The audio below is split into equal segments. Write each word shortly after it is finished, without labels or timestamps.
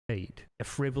made a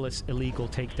frivolous, illegal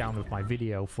takedown of my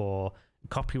video for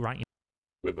copyright.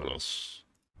 Frivolous.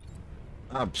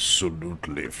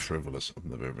 Absolutely frivolous. I've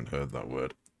never even heard that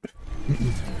word.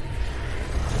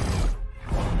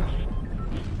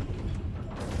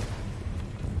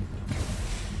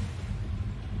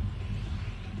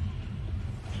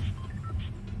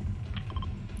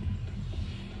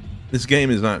 This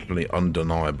game is actually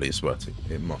undeniably sweaty,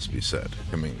 it must be said.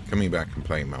 Coming back and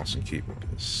playing mouse and keyboard,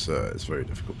 it's very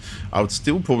difficult. I would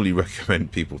still probably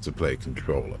recommend people to play a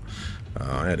controller.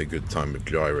 I had a good time with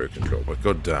gyro control, but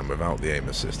goddamn, without the aim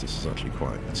assist, this is actually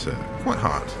quite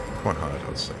hard. Quite hard,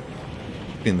 I'd say.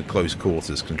 In the close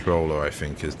quarters controller, I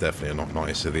think, is definitely a lot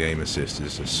nicer. The aim assist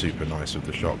is super nice with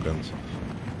the shotguns.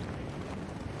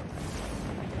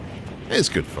 It's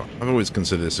good fun. I've always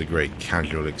considered this a great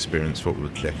casual experience. Thought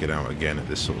we'd check it out again at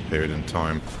this sort of period in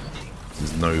time.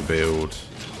 There's no build.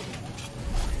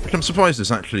 Which I'm surprised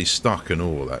it's actually stuck and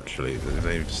all, actually.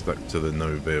 They've stuck to the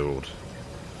no build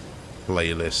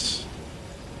playlist.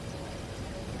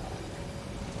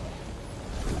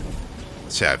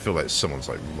 See, I feel like someone's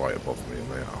like right above me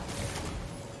and they are.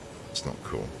 It's not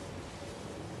cool.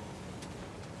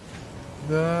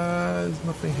 There's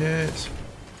nothing here.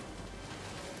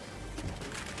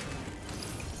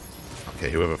 Okay,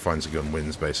 whoever finds a gun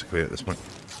wins, basically, at this point.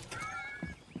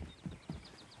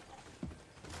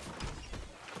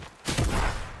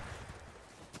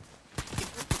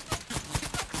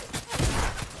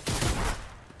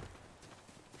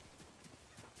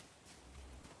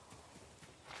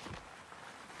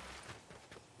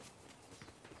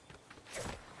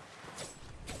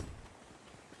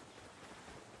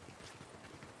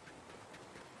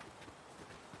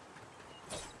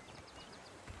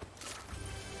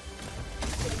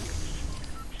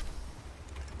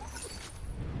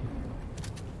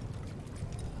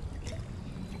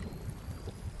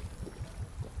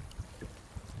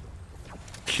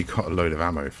 She got a load of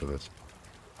ammo for this.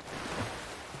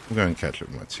 I'll go and catch up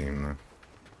with my team now.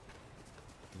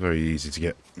 Very easy to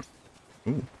get.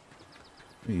 Ooh,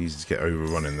 very easy to get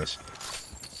overrun in this.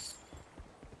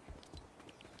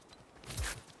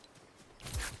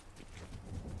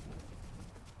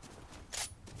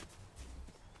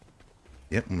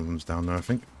 Yep, one of them's down there, I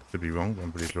think. Could be wrong, but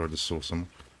I'm pretty sure I just saw someone.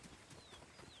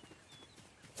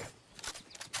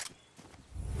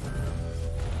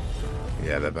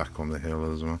 Yeah, they're back on the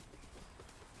hill as well.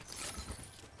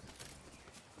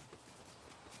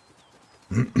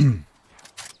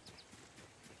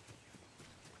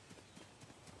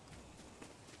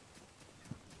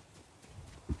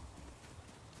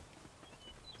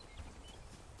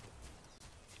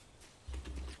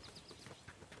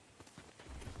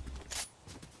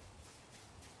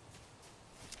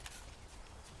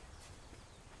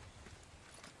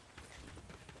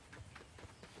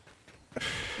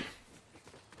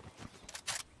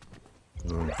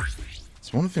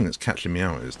 So one thing that's catching me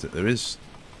out is that there is,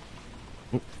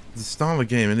 well, the style of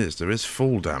game it is, there is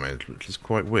fall damage, which is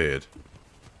quite weird.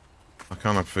 I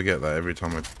kind of forget that every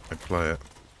time I play it.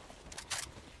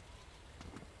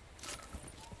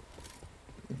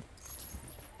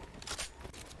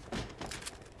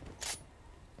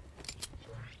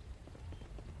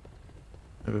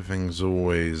 Everything's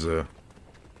always,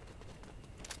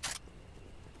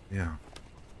 yeah.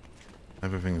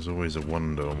 Everything's always a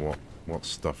wonder on what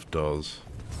stuff does.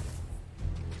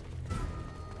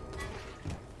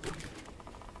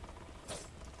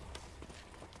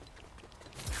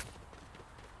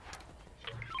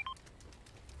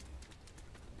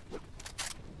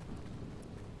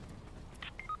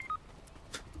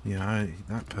 Yeah,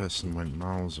 that person went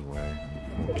miles away,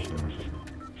 unfortunately.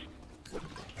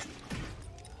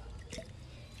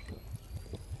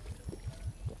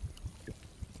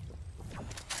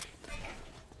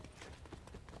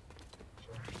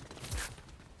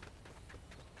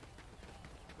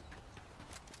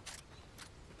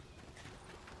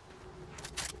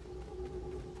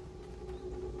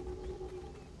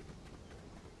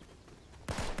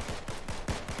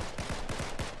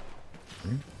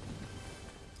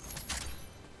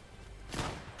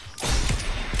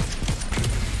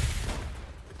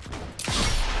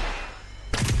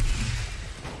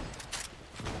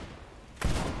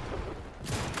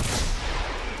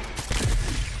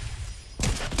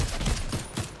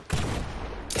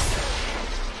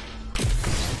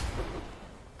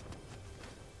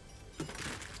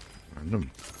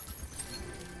 Random.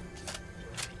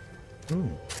 Ooh.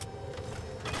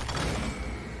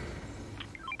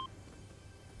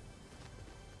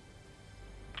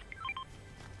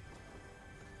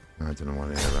 I don't know what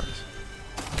any of that is.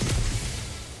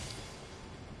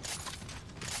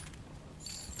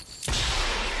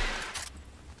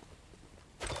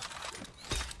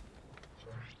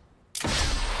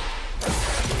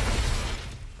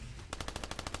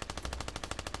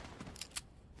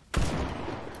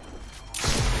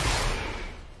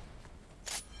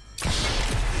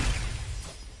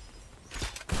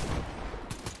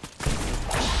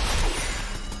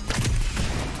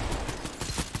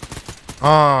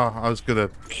 Ah, I was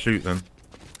gonna shoot then.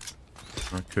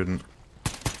 I couldn't.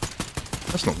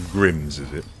 That's not Grimm's,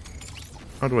 is it?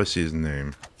 How do I see his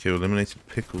name? Kill eliminated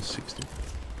Pickle 60.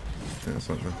 Yeah, that's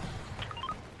like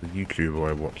the YouTuber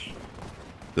I watch.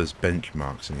 Does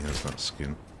benchmarks and he has that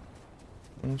skin.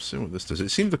 We'll see what this does. It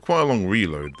seemed quite a long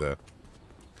reload there.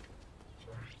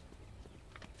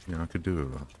 Yeah, I could do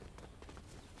with that.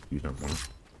 You don't want it.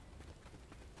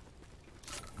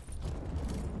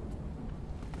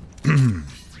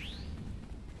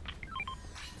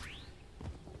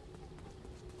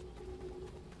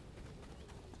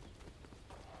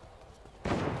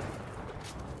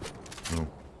 Oh.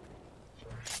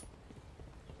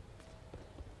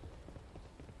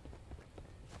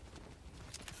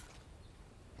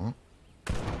 What?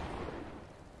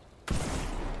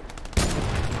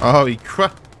 Oh, he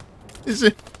crap. Is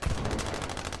it?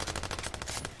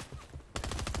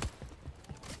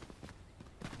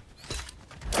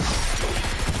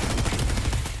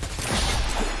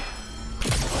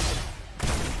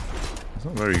 It's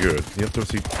not very good. You have to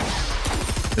obviously...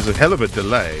 There's a hell of a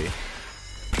delay.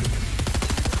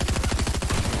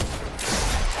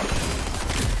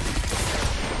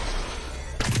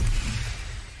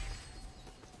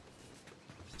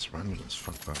 It's random as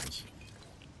fuck, that is.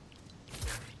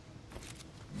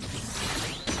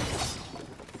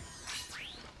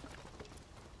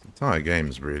 The entire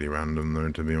game's really random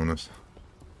though, to be honest.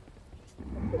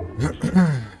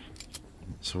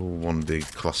 It's all one big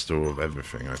cluster of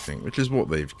everything, I think, which is what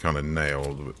they've kind of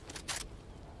nailed. But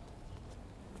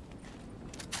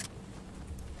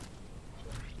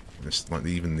it's like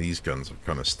even these guns have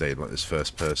kind of stayed like this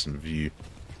first-person view.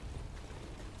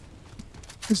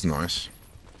 It's nice.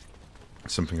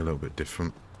 Something a little bit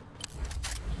different.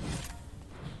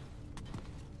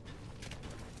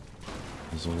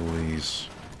 There's all these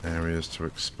areas to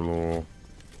explore.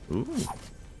 Ooh.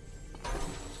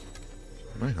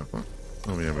 May have that.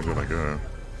 Oh yeah, we gotta go.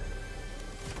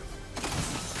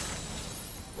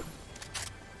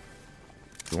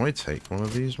 Do I take one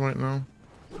of these right now?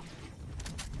 I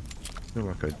feel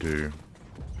like I do.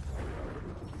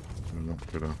 I'm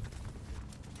not gonna.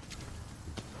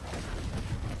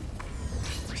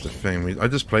 It's the thing. I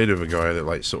just played with a guy that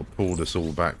like sort of pulled us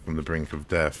all back from the brink of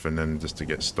death, and then just to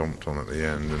get stomped on at the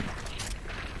end. And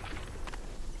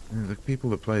yeah, the people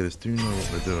that play this do know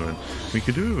what they're doing. We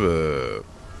could do a.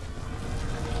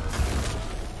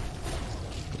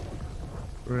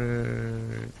 I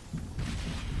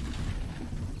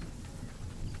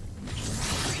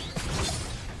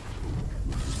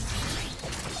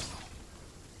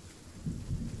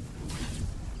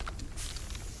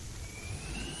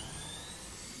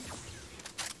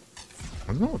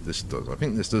don't know what this does. I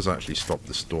think this does actually stop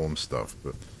the storm stuff,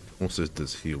 but also it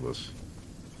does heal us.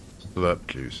 Slurp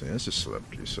juice. Yeah, it's just slurp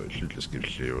juice, so it should just give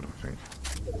shield, I think.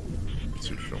 Not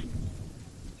too sure.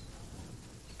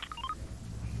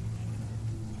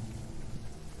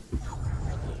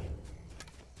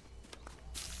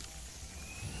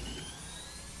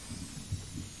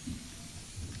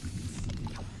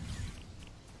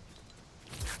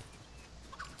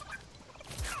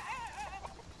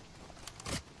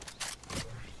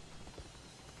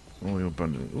 Oh, you're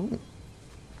bundling. Ooh.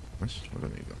 Nice. I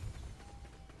don't need that.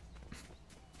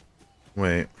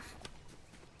 Wait.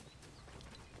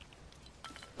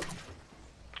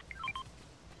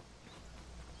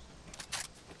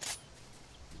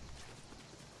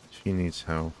 She needs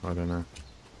help. I don't know.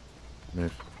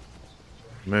 Move.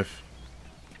 Move.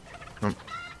 Come.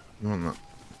 You want that?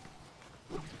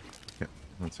 Yeah,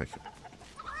 I'll take it.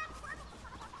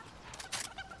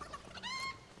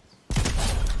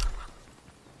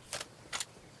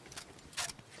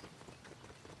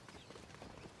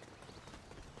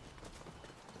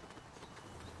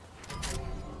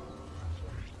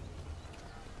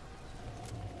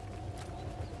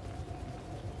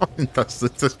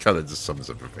 That kind of just sums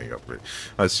everything up, really.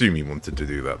 I assume he wanted to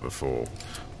do that before.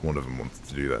 One of them wanted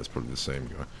to do that. It's probably the same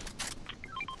guy.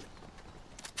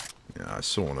 Yeah, I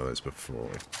saw one of those before.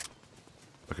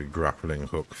 Like a grappling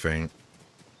hook thing.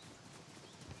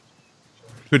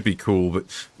 Could be cool,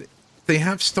 but they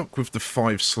have stuck with the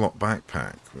 5-slot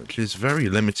backpack, which is very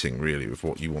limiting, really, with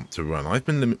what you want to run. I've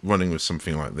been running with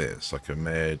something like this, like a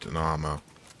med, an armor,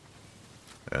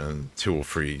 and 2 or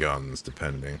 3 guns,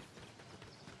 depending.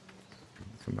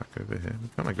 Come back over here. We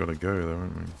kind of got to go, though,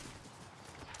 aren't we?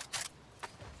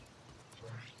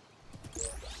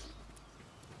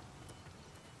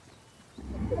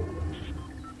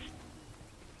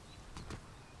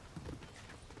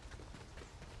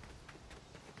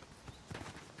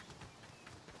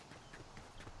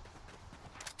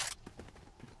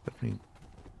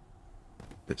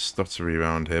 bit stuttery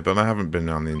around here, but I haven't been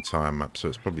down the entire map, so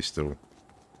it's probably still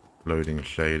loading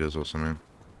shaders or something.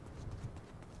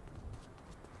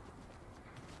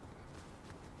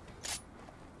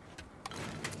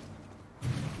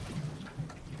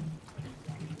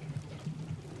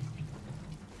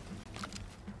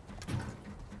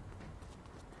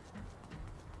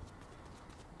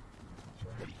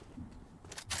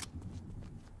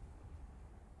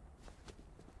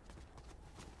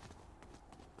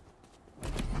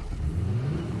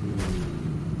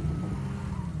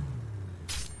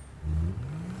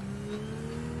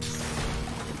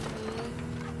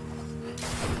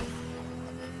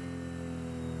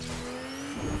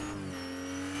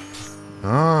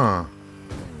 Ah.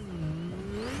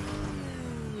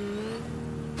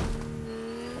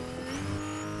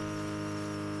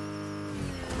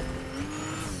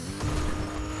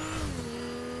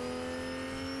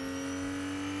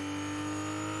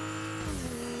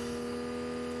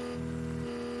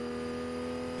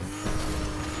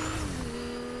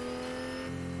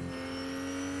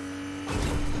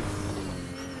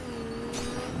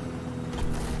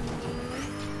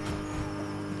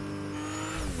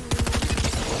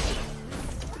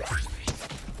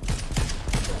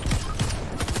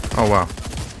 Oh wow.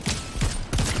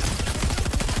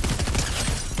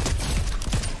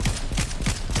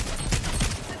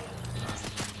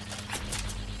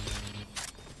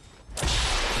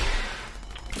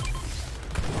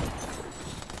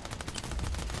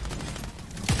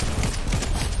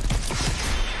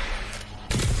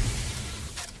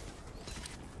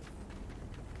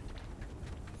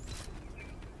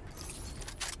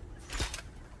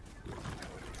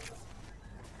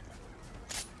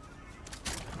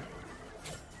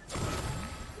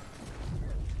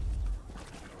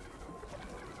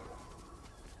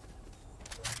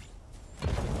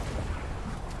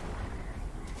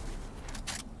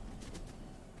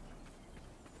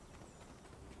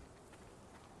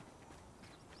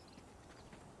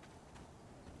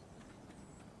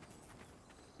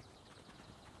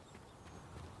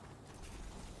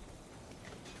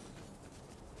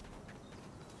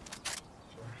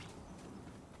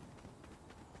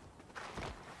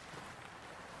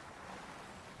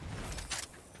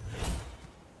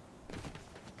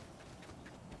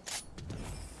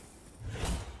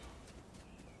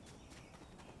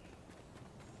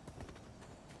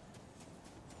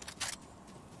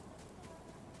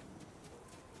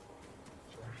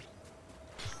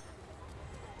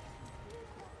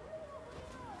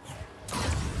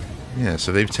 Yeah,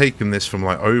 so they've taken this from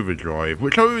like Overdrive,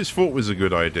 which I always thought was a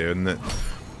good idea, and that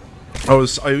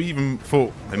I even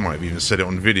thought, I might have even said it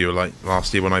on video like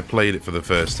last year when I played it for the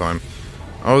first time.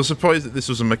 I was surprised that this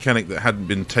was a mechanic that hadn't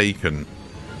been taken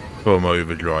from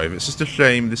Overdrive. It's just a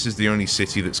shame this is the only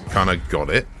city that's kind of got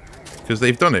it, because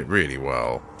they've done it really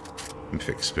well. And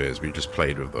fixed spears, we just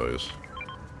played with those.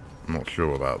 I'm not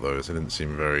sure about those. They didn't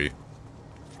seem very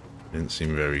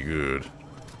good.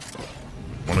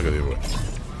 I want to go the other way.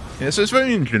 Yeah, so it's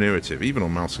very ingenuitive, even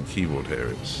on mouse and keyboard here.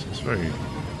 It's very.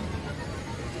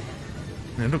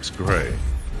 Yeah, it looks great.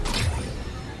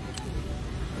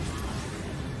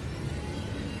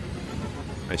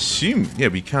 I assume, yeah,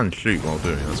 we can shoot while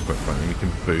doing it. That's quite funny. We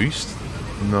can boost.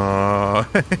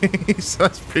 Nice.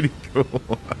 That's pretty cool.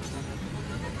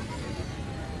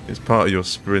 It's part of your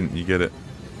sprint. You get it.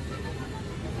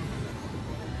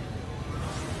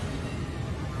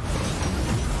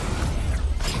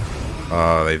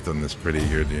 Oh, they've done this pretty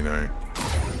good, you know.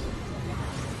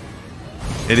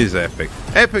 It is Epic.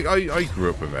 Epic, I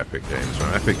grew up with Epic games,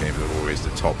 right? Epic games are always the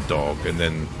top dog, and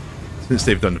then since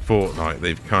they've done Fortnite,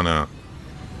 they've kind of...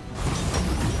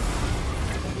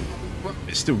 Well,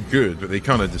 it's still good, but they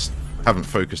kind of just haven't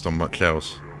focused on much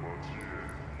else.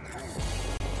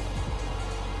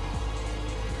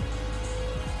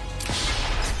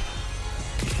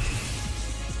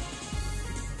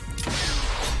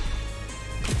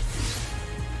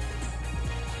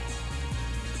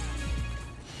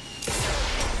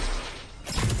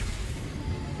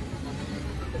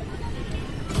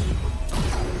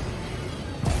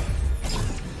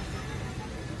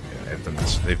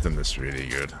 They've done this really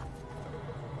good.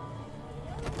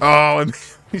 Oh, and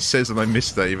he says that I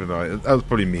missed that even though that was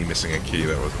probably me missing a key.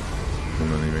 That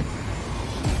wasn't anything.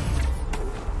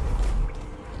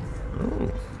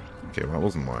 Oh, okay, well that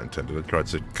wasn't my intended. I tried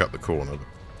to cut the corner.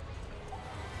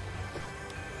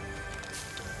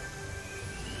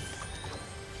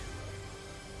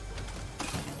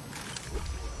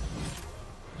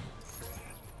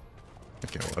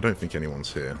 Okay, well I don't think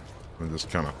anyone's here. I'm just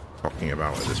kind of talking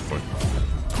about at this point.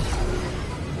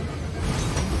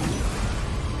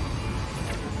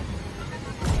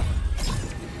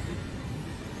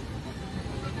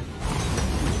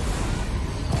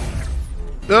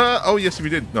 Oh, yes, we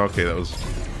did. Okay, that was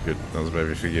good. That was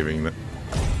very forgiving.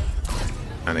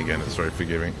 And again, it's very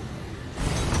forgiving.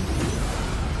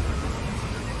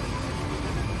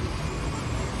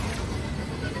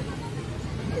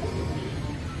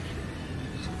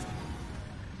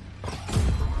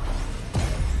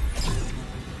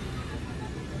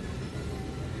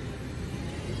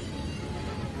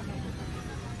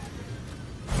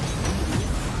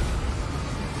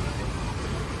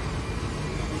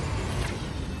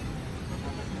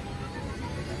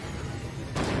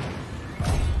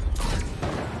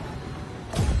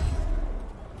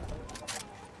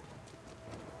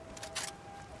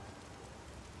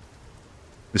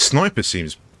 The sniper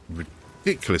seems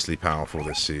ridiculously powerful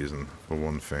this season, for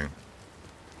one thing.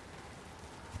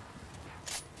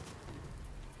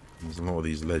 There's a lot of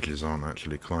these ledges aren't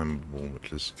actually climbable,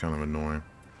 which is kind of annoying.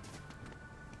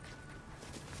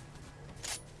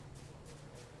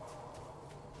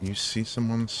 You see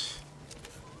someone's...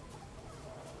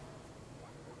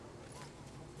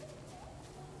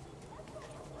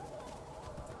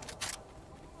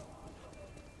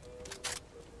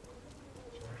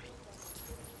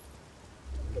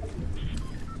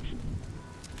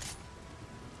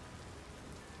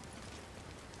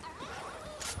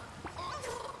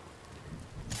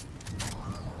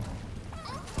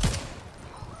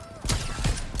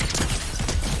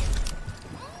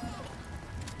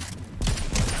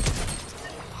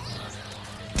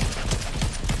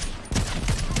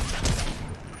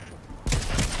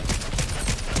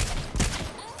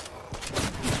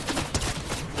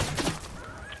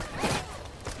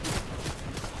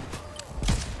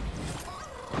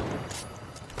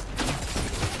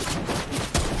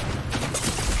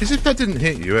 As if that didn't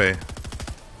hit you, eh?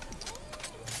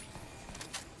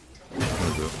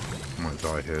 I might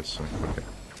die here, so okay.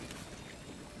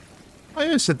 I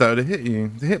always said that would have hit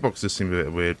you. The hitbox does seem a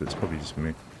bit weird, but it's probably just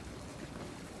me.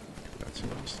 That's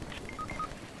it.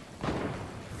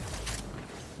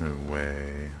 No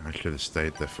way. I should have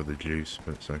stayed there for the juice,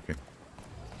 but it's okay.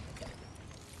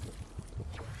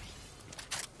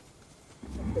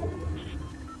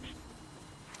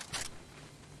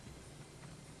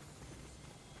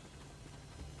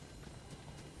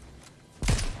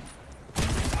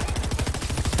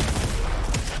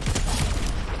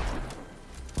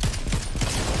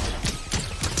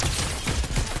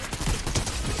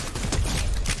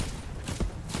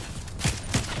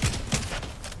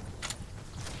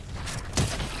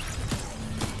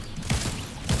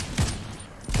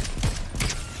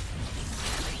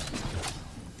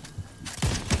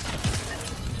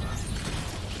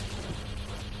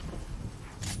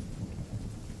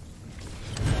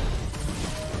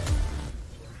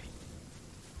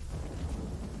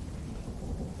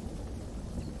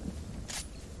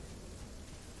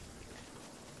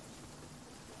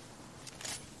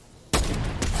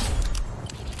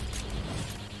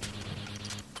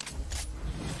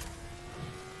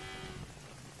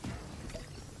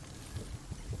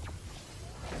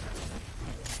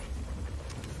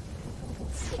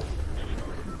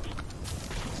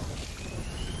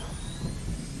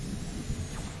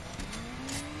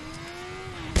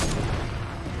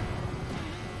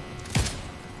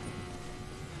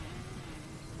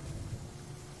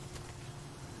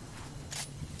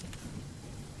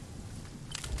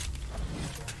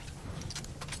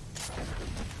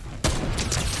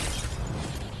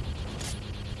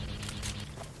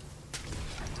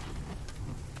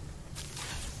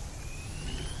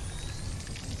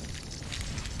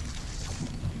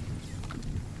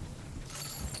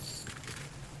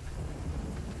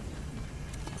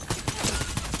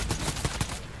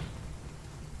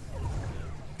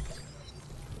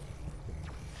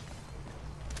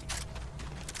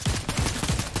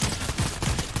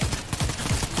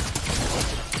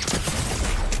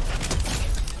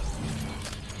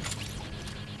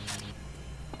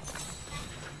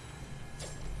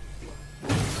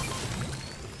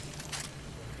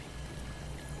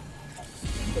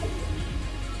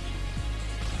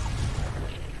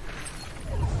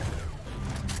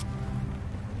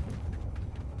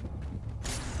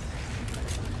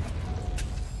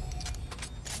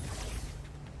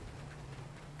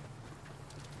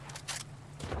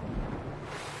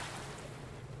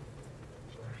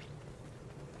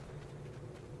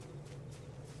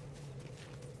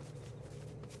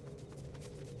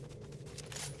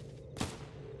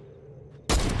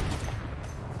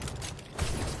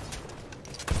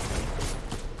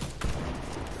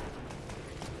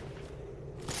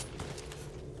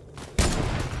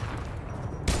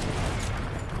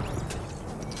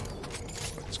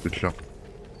 Good shot.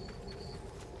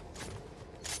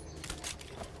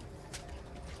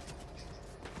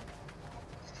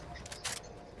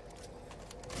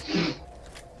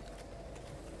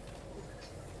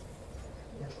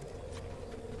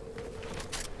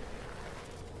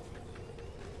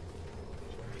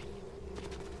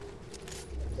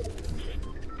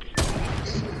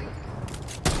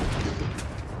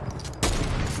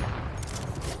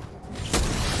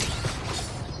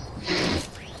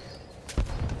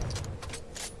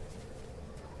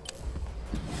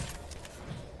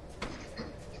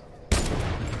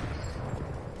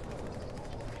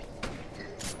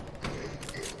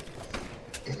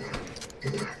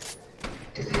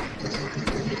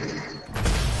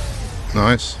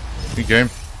 nice. Good game.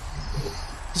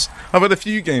 I've had a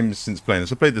few games since playing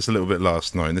this. I played this a little bit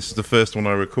last night, and this is the first one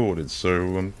I recorded,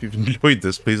 so if you've enjoyed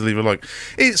this, please leave a like.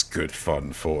 It's good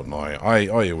fun, Fortnite. I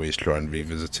always try and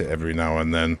revisit it every now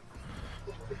and then.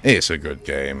 It's a good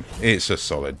game. It's a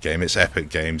solid game. It's Epic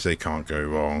Games. They can't go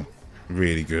wrong.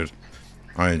 Really good.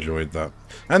 I enjoyed that.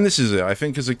 And this is it. I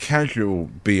think as a casual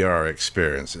BR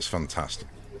experience, it's fantastic.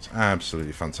 It's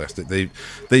absolutely fantastic.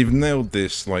 They've nailed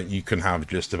this. Like, you can have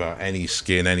just about any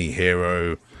skin, any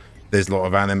hero. There's a lot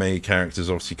of anime characters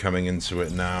obviously coming into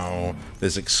it now.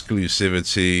 There's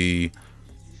exclusivity.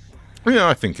 Yeah,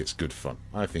 I think it's good fun.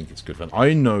 I think it's good fun.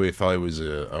 I know if I was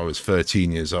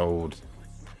 13 years old,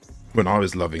 when I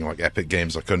was loving like Epic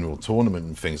Games like Unreal Tournament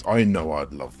and things, I know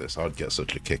I'd love this. I'd get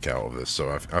such a kick out of this. So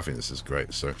I think this is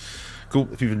great. So cool.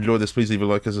 If you've enjoyed this, please leave a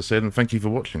like, as I said, and thank you for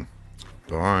watching.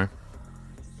 Bye.